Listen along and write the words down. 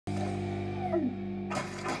Minute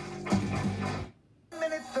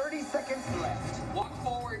 30 seconds left. Walk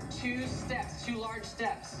forward 2 steps, 2 large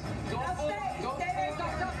steps. Go forward. Go forward.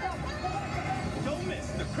 Stop. Don't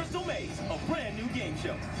miss the Crystal Maze, a brand new game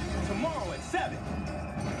show. Tomorrow at 7.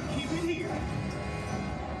 Keep it here.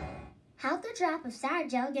 How'd the drop of sour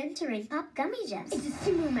gel get into Ring Pop Gummy Gems? It's a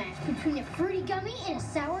sumo match between a fruity gummy and a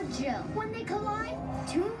sour gel. When they collide,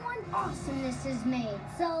 2-in-1 awesomeness is made.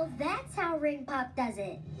 So that's how Ring Pop does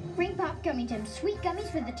it. Ring Pop Gummy Gems, sweet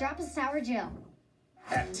gummies with a drop of sour gel.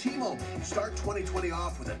 At T-Mobile, start 2020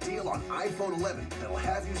 off with a deal on iPhone 11 that'll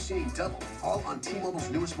have you seeing double, all on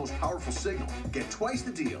T-Mobile's newest, most powerful signal. Get twice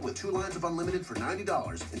the deal with 2 lines of unlimited for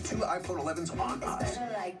 $90 and 2 iPhone 11s on us.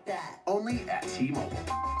 Better like that. Only at T-Mobile.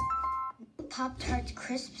 Pop-Tart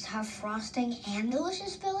crisps have frosting and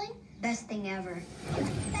delicious filling? Best thing ever.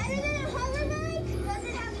 Better than a hover bike? Does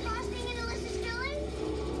it have frosting and delicious filling?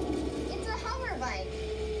 It's a hover bike.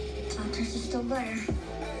 Pop-Tarts is still better.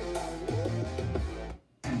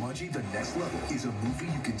 Jumanji: The Next Level is a movie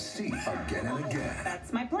you can see again and again.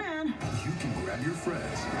 That's my plan. You can grab your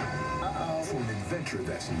friends for an adventure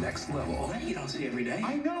that's next level. That you don't see every day.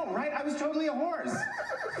 I know, right? I was totally a horse.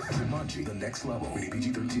 Jumanji: The Next Level. Rated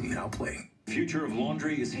PG-13. Now playing. Future of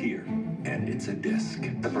laundry is here, and it's a disc.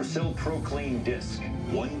 The Persil Pro Clean Disc.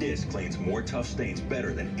 One disc cleans more tough stains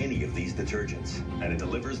better than any of these detergents, and it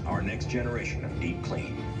delivers our next generation of deep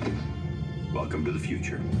clean. Welcome to the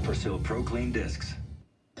future. Persil Pro Clean Discs.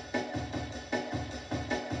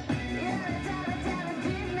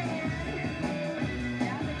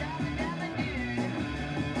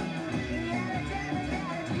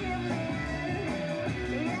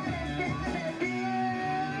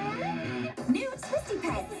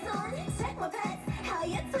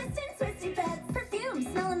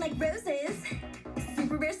 Roses,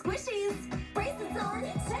 Super Bear Squishies, bracelets on,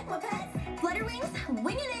 check my pets, flutter wings,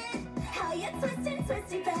 winging it. How you twistin',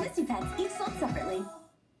 twisty pets. Twisty pets, each sold separately.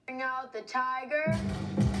 Bring out the tiger.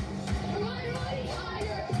 Run,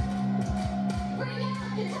 tiger! Bring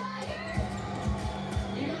out the tiger!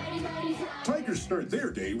 Mighty, mighty tiger! Tigers start their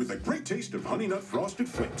day with a great taste of Honey Nut Frosted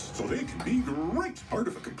Flakes, so they can be great part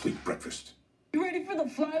of a complete breakfast. You ready for the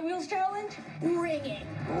flywheels challenge? Ring it.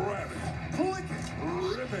 Grab it, click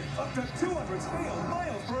it, rip it, up to 200 scale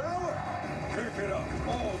miles per hour. Pick it up,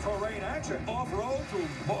 all-terrain action, off-road through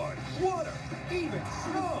mud, water, even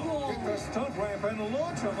snow. Hit the stunt ramp and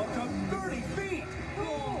launch them up to 30 feet.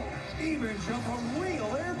 Even jump a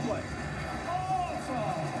real airplane.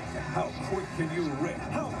 Awesome! How quick can you rip?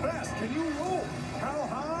 How fast can you roll? How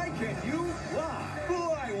high can you fly?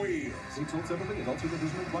 Flywheels. See told separately, adult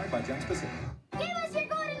supervision required by Jack Pacific. Give us your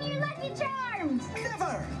golden year lucky charms!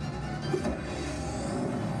 Never!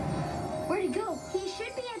 Where'd he go? He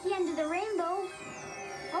should be at the end of the rainbow.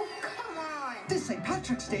 Oh, come on! This St.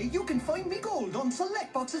 Patrick's Day, you can find me gold on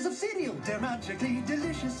select boxes of cereal. They're magically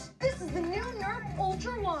delicious. This is the new Nerf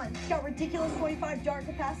Ultra One. It's got ridiculous 25 dart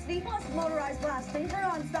capacity, plus motorized blasting for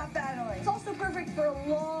non-stop battling. It's also perfect for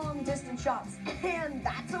long distance shots. And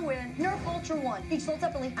that's a win. Nerf Ultra One. Each sold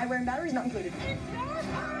separately. Eyewear and batteries not included. It's Nerf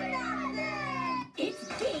or nothing! It's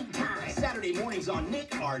game time. Saturday mornings on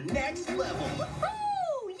Nick are next level.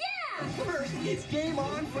 Woohoo! Yeah! First, it's game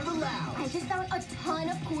on for the loud. I just found a ton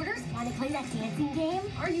of quarters. Want to play that dancing game?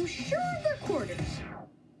 Are you sure they're quarters?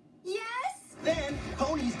 Yes? Then,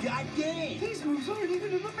 Pony's got game. These moves aren't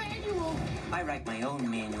even in the manual. I write my own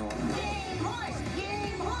manual. Game horse,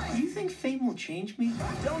 game horse. Do you think fame will change me?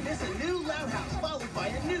 Don't miss a new Loud House, followed by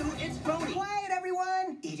a new It's Pony. Quiet,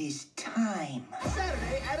 everyone. It is time.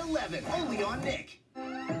 Saturday at 11, only on Nick.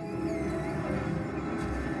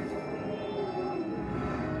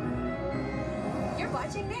 You're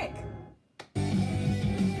watching Nick.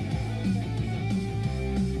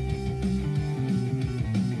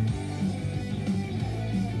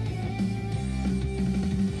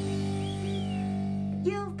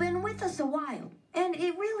 You've been with us a while, and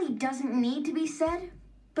it really doesn't need to be said,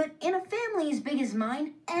 but in a family as big as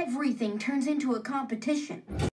mine, everything turns into a competition.